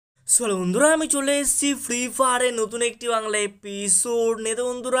চলো বন্ধুরা, আমি চলে এসেছি ফ্রি ফায়ারের নতুন একটি বাংলা এপিসোড নিয়ে। তো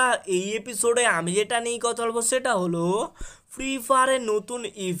বন্ধুরা, এই এপিসোডে আমি যেটা নিয়ে কথা বলবো সেটা হলো ফ্রি ফায়ারের নতুন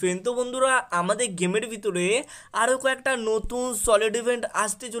ইভেন্ট। তো বন্ধুরা, আমাদের গেমের ভিতরে আরও কয়েকটা নতুন সলিড ইভেন্ট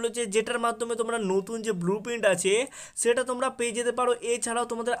আসতে চলেছে, যেটার মাধ্যমে তোমরা নতুন যে ব্লু প্রিন্ট আছে সেটা তোমরা পেয়ে যেতে পারো। এছাড়াও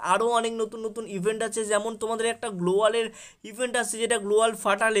তোমাদের আরও অনেক নতুন নতুন ইভেন্ট আছে, যেমন তোমাদের একটা গ্লোওয়ালের ইভেন্ট আসছে, যেটা গ্লোওয়াল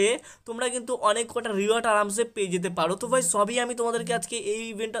ফাটালে তোমরা কিন্তু অনেক কটা রিওয়ার্ড আরামসে পেয়ে যেতে পারো। তো ভাই সবই আমি তোমাদেরকে আজকে এই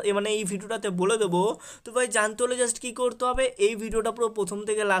ইভেন্টটা মানে এই ভিডিওটাতে বলে দেবো। তো ভাই জানতে হলে জাস্ট কী করতে হবে, এই ভিডিওটা পুরো প্রথম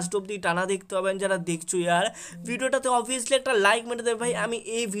থেকে লাস্ট অব্দি টানা দেখতে হবে। যারা দেখছো ইয়ার ভিডিওটাতে অবভিয়াসলি একটা লাইক মেরে দেবে ভাই। আমি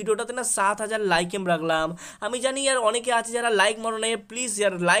এই ভিডিওটাতে না 7,000 লাইক এম রাখলাম। আমি জানি ইয়ার অনেকে আছে যারা লাইক মারো না, প্লিজ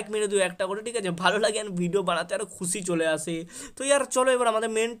ইয়ার লাইক মেরে দিও একটা করে, ঠিক আছে? ভালো লাগে আর ভিডিও বানাতে আরও খুশি চলে আসে। তো ইয়ার চলো এবার আমাদের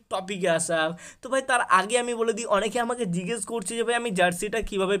মেন টপিকে আসা। তো ভাই তার আগে আমি বলে দিই, অনেকে আমাকে জিজ্ঞেস করছে যে ভাই আমি জার্সিটা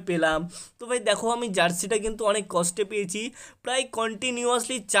কীভাবে পেলাম। তো ভাই দেখো, আমি জার্সিটা কিন্তু অনেক কষ্টে পেয়েছি। প্রায়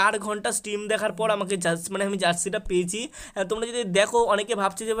কন্টিনিউয়াসলি 4 ঘন্টা স্ট্রিম দেখার পর আমাকে আমি জার্সিটা পেয়েছি। তোমরা যদি দেখো, অনেকে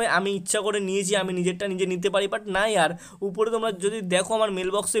ভাবছে যে ভাই আমি ইচ্ছা করে নিয়েছি, আমি নিজেরটা নিজে নিতে পারি, বাট না ইয়ার। উপরে তোমরা যদি দেখো আমার মেল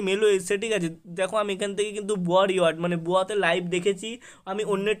বক্সে মেলও এসে, ঠিক আছে? দেখো আমি এখান থেকে কিন্তু বুয়া রিওয়ার্ড মানে বুয়াতে লাইভ দেখেছি, আমি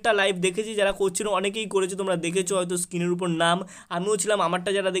অন্যেরটা লাইভ দেখেছি, যারা করছিল অনেকেই করেছে, তোমরা দেখেছো হয়তো স্ক্রিনের উপর নাম। আমিও ছিলাম, আমারটা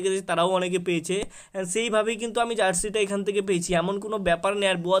যারা দেখেছে তারাও অনেকে পেয়েছে। সেইভাবেই কিন্তু আমি জার্সিটা এখান থেকে পেয়েছি, এমন কোনো ব্যাপার নেই।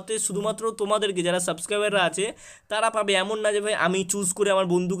 আর বুয়াতে শুধুমাত্র তোমাদেরকে যারা সাবস্ক্রাইবাররা আছে তারা পাবে, এমন না যে ভাই আমি চুজ করে আমার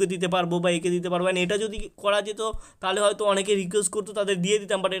বন্ধুকে দিতে পারবো বা একে দিতে পারবো। এটা যদি করা যেত তাহলে হয়তো অনেকে রিকোয়েস্ট করতো, তাদের দিয়ে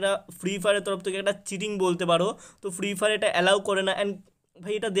দিতাম, বাট এটা ফ্রি ফায়ারের তরফ থেকে একটা চিটিং বলতে পারো। তো ফ্রি ফায়ার এটা অ্যালাউ করে না, অ্যান্ড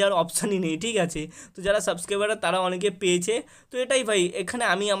ভাই এটা দেওয়ার অপশানই নেই, ঠিক আছে? তো যারা সাবস্ক্রাইবার তারা অনেকে পেয়েছে। তো এটাই ভাই, এখানে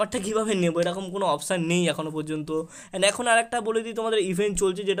আমি আমারটা কীভাবে নেবো এরকম কোনো অপশান নেই এখনও পর্যন্ত। অ্যান্ড এখন আর একটা বলে দিই, তোমাদের ইভেন্ট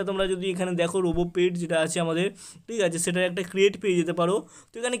চলছে, যেটা তোমরা যদি এখানে দেখো রোবো পেড যেটা আছে আমাদের, ঠিক আছে? সেটার একটা ক্রিয়েট পেয়ে যেতে পারো।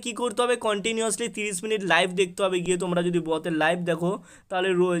 তো এখানে কী করতে হবে, কন্টিনিউয়াসলি 30 মিনিট লাইভ দেখতে হবে গিয়ে। তোমরা যদি বতের লাইভ দেখো তাহলে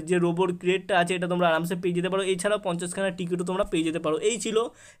যে রোবোর ক্রিয়েটটা আছে এটা তোমরা আরামসে পেয়ে যেতে পারো। এছাড়াও 50খানা টিকিটও তোমরা পেয়ে যেতে পারো। এই ছিল।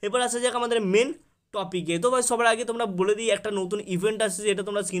 এবার আসা যাক আমাদের মেন টপিকে। তো ভাই সবার আগে তোমরা বলে দিই, একটা নতুন ইভেন্ট আসছে যেটা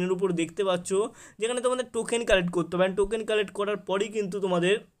তোমরা স্ক্রিনের উপর দেখতে পাচ্ছ, যেখানে তোমাদের টোকেন কালেক্ট করতে হবে। টোকেন কালেক্ট করার পরেই কিন্তু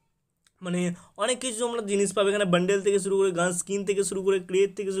তোমাদের অনেক কিছু তোমরা জিনিস পাবে এখানে, বান্ডেল থেকে শুরু করে গান স্কিন থেকে শুরু করে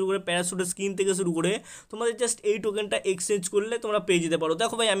ক্রিয়েট থেকে শুরু করে প্যারাশুটের স্কিন থেকে শুরু করে তোমাদের জাস্ট এই টোকেনটা এক্সচেঞ্জ করলে তোমরা পেয়ে যেতে পারো।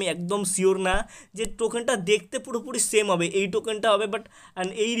 দেখো ভাই আমি একদম শিওর না যে টোকেনটা দেখতে পুরোপুরি সেম হবে, এই টোকেনটা হবে বাট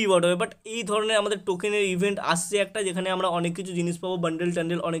এই রিওয়ার্ড হবে, বাট এই ধরনের আমাদের টোকেনের ইভেন্ট আসছে একটা, যেখানে আমরা অনেক কিছু জিনিস পাবো, বান্ডেল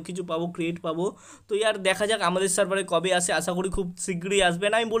টান্ডেল অনেক কিছু পাবো, ক্রিয়েট পাবো। তো ইয়ার দেখা যাক আমাদের সার্ভারে কবে আসে, আশা করি খুব শীঘ্রই আসবে।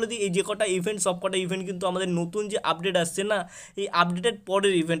 না আমি বলে দিই, এই যে কটা ইভেন্ট সব কটা ইভেন্ট কিন্তু আমাদের নতুন যে আপডেট আসছে না, এই আপডেটের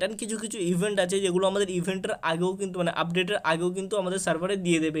পরের ইভেন্ট। অ্যান্ড কিছু কিছু ইভেন্ট আছে যেগুলো আমাদের ইভেন্টের আগেও কিন্তু আপডেটের আগেও কিন্তু আমাদের সার্ভারে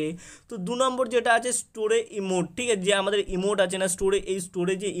দিয়ে দেবে। তো 2 নম্বর যেটা আছে স্টোরে ইমোট, ঠিক আছে? যে আমাদের ইমোট আছে না স্টোরে, এই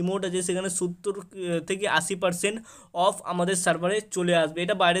স্টোরে যে ইমোট আছে সেখানে 70 থেকে 80% অফ আমাদের সার্ভারে চলে আসবে।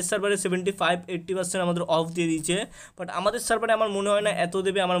 এটা বাইরের সার্ভারে 75-80% আমাদের অফ দিয়ে দিয়েছে, বাট আমাদের সার্ভারে আমার মনে হয় না এত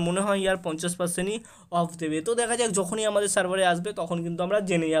দেবে, আমার মনে হয় ইয়ার 50%ই অফ দেবে। তো দেখা যাক যখনই আমাদের সার্ভারে আসবে তখন কিন্তু আমরা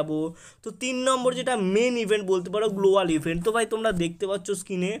জেনে যাব। তো 3 নম্বর যেটা মেন ইভেন্ট বলতে পারো, গ্লোওয়াল ইভেন্ট। তো ভাই তোমরা দেখতে পাচ্ছ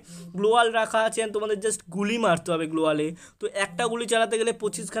স্ক্রিনে গ্লোওয়াল রাখা আছে, তোমাদের জাস্ট গুলি মারতে হবে গ্লোওয়ালে। তো একটা গুলি চালাতে গেলে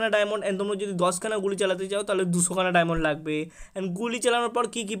 25খানা ডায়মন্ড, অ্যান্ড তোমরা যদি 10খানা গুলি চালাতে চাও তাহলে 200খানা ডায়মন্ড লাগবে। অ্যান্ড গুলি চালানোর পর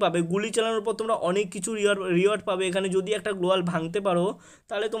কী কী পাবে, গুলি চালানোর পর তোমরা অনেক কিছু রিওয়ার্ড পাবে এখানে। যদি একটা গ্লোওয়াল ভাঙতে পারো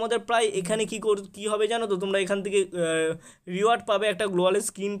তাহলে তোমাদের প্রায় এখানে কী হবে জানো তো, তোমরা এখান থেকে রিওয়ার্ড পাবে, একটা গ্লোওয়ালের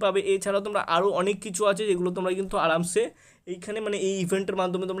স্কিন পাবে। এছাড়াও তোমরা আরও অনেক কিছু আছে যেগুলো তোমরা কিন্তু আরামসে এইখানে এই ইভেন্টের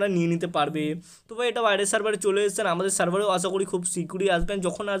মাধ্যমে তোমরা নিয়ে নিতে পারবে। তো ভাই এটা বাইরের সার্ভারে চলে এসেছেন, আমাদের সার্ভারেও আশা করি খুব শীঘ্রই আসবেন।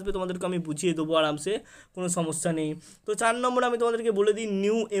 যখন আসবে তোমাদেরকে আমি বুঝিয়ে দেবো আরামসে, কোনো সমস্যা নেই। তো 4 নম্বর আমি তোমাদেরকে বলে দিই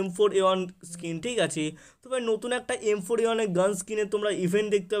নিউ M4A1 স্কিন, ঠিক আছে? তো ভাই নতুন একটা M4A1 গান স্কিনের তোমরা ইভেন্ট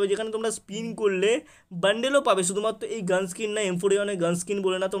দেখতে হবে, যেখানে তোমরা স্পিন করলে বান্ডেলও পাবে। শুধুমাত্র এই গান স্কিন না, M4A1 গান স্কিন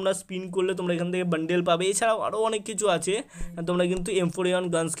বলে না, তোমরা স্পিন করলে তোমরা এখান থেকে বান্ডেল পাবে। এছাড়াও আরও অনেক কিছু আছে, তোমরা কিন্তু M4A1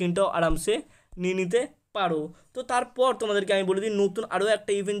 গান স্কিনটাও আরামসে নিয়ে নিতে পারো। তো তারপর তোমাদেরকে আমি বলে দিই নতুন আরও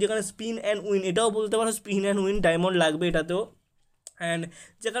একটা ইভেন্ট, যেখানে স্পিন অ্যান্ড উইন, এটাও বলতে পারো স্পিন অ্যান্ড উইন ডায়মন্ড লাগবে এটাতেও। অ্যান্ড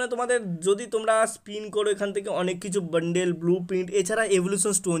যেখানে তোমাদের যদি তোমরা স্পিন করো এখান থেকে অনেক কিছু বান্ডেল, ব্লু প্রিন্ট, এছাড়া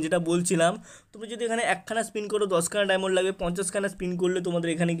এভলিউশন স্টোন যেটা বলছিলাম, তুমি যদি এখানে 1খানা স্পিন করো 10খানা ডায়মন্ড লাগবে, 50খানা স্পিন করলে তোমাদের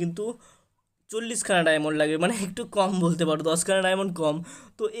এখানে কিন্তু 40খানা ডায়মন্ড লাগবে, একটু কম বলতে পারো, 10খানা ডায়মন্ড কম।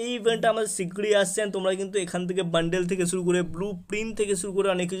 তো এই ইভেন্টটা আমাদের শীঘ্রই আসছেন, তোমরা কিন্তু এখান থেকে বান্ডেল থেকে শুরু করে ব্লু প্রিন্ট থেকে শুরু করে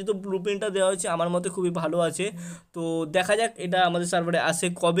অনেক কিছু। তো ব্লু প্রিন্টটা দেওয়া হয়েছে আমার মতে খুবই ভালো আছে। তো দেখা যাক এটা আমাদের সার্ভারে আসে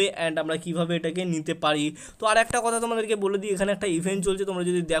কবে, অ্যান্ড আমরা কীভাবে এটাকে নিতে পারি। তো আর একটা কথা তোমাদেরকে বলে দিই, এখানে একটা ইভেন্ট চলছে, তোমরা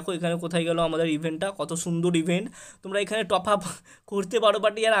যদি দেখো এখানে কোথায় গেলো আমাদের ইভেন্টটা, কত সুন্দর ইভেন্ট। তোমরা এখানে টপ আপ করতে পারো,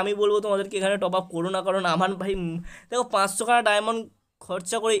 বাট ইয়ার আমি বলবো তোমাদেরকে এখানে টপ আপ করো না, কারণ আমার ভাই দেখো 500খানা ডায়মন্ড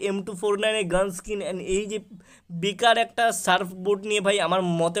খরচা করে M249 গান স্কিন অ্যান্ড এই যে বেকার একটা সার্ফ বোট নিয়ে ভাই আমার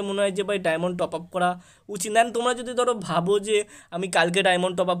মতে মনে হয় যে ভাই ডায়মন্ড টপ আপ করা উচিত। দেন তোমরা যদি ধরো ভাবো যে আমি কালকে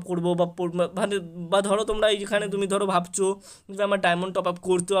ডায়মন্ড টপ আপ করবো মানে বা ধরো তোমরা এইখানে তুমি ধরো ভাবছো যে আমার ডায়মন্ড টপ আপ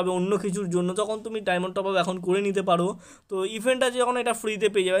করতে হবে অন্য কিছুর জন্য, তখন তুমি ডায়মন্ড টপ আপ এখন করে নিতে পারো। তো ইভেন্টটা যখন এটা ফ্রিতে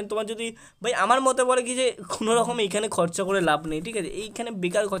পেয়ে যাবেন, তোমার যদি ভাই আমার মতে বলে কি যে কোনো রকম এইখানে খরচা করে লাভ নেই, ঠিক আছে, এইখানে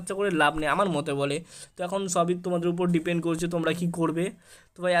বেকার খরচা করে লাভ নেই আমার মতে বলে। তো এখন সবই তোমাদের উপর ডিপেন্ড করছে তোমরা কি করবে।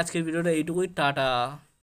 তো ভাই আজকের ভিডিওটা এইটুকুই, টাটা।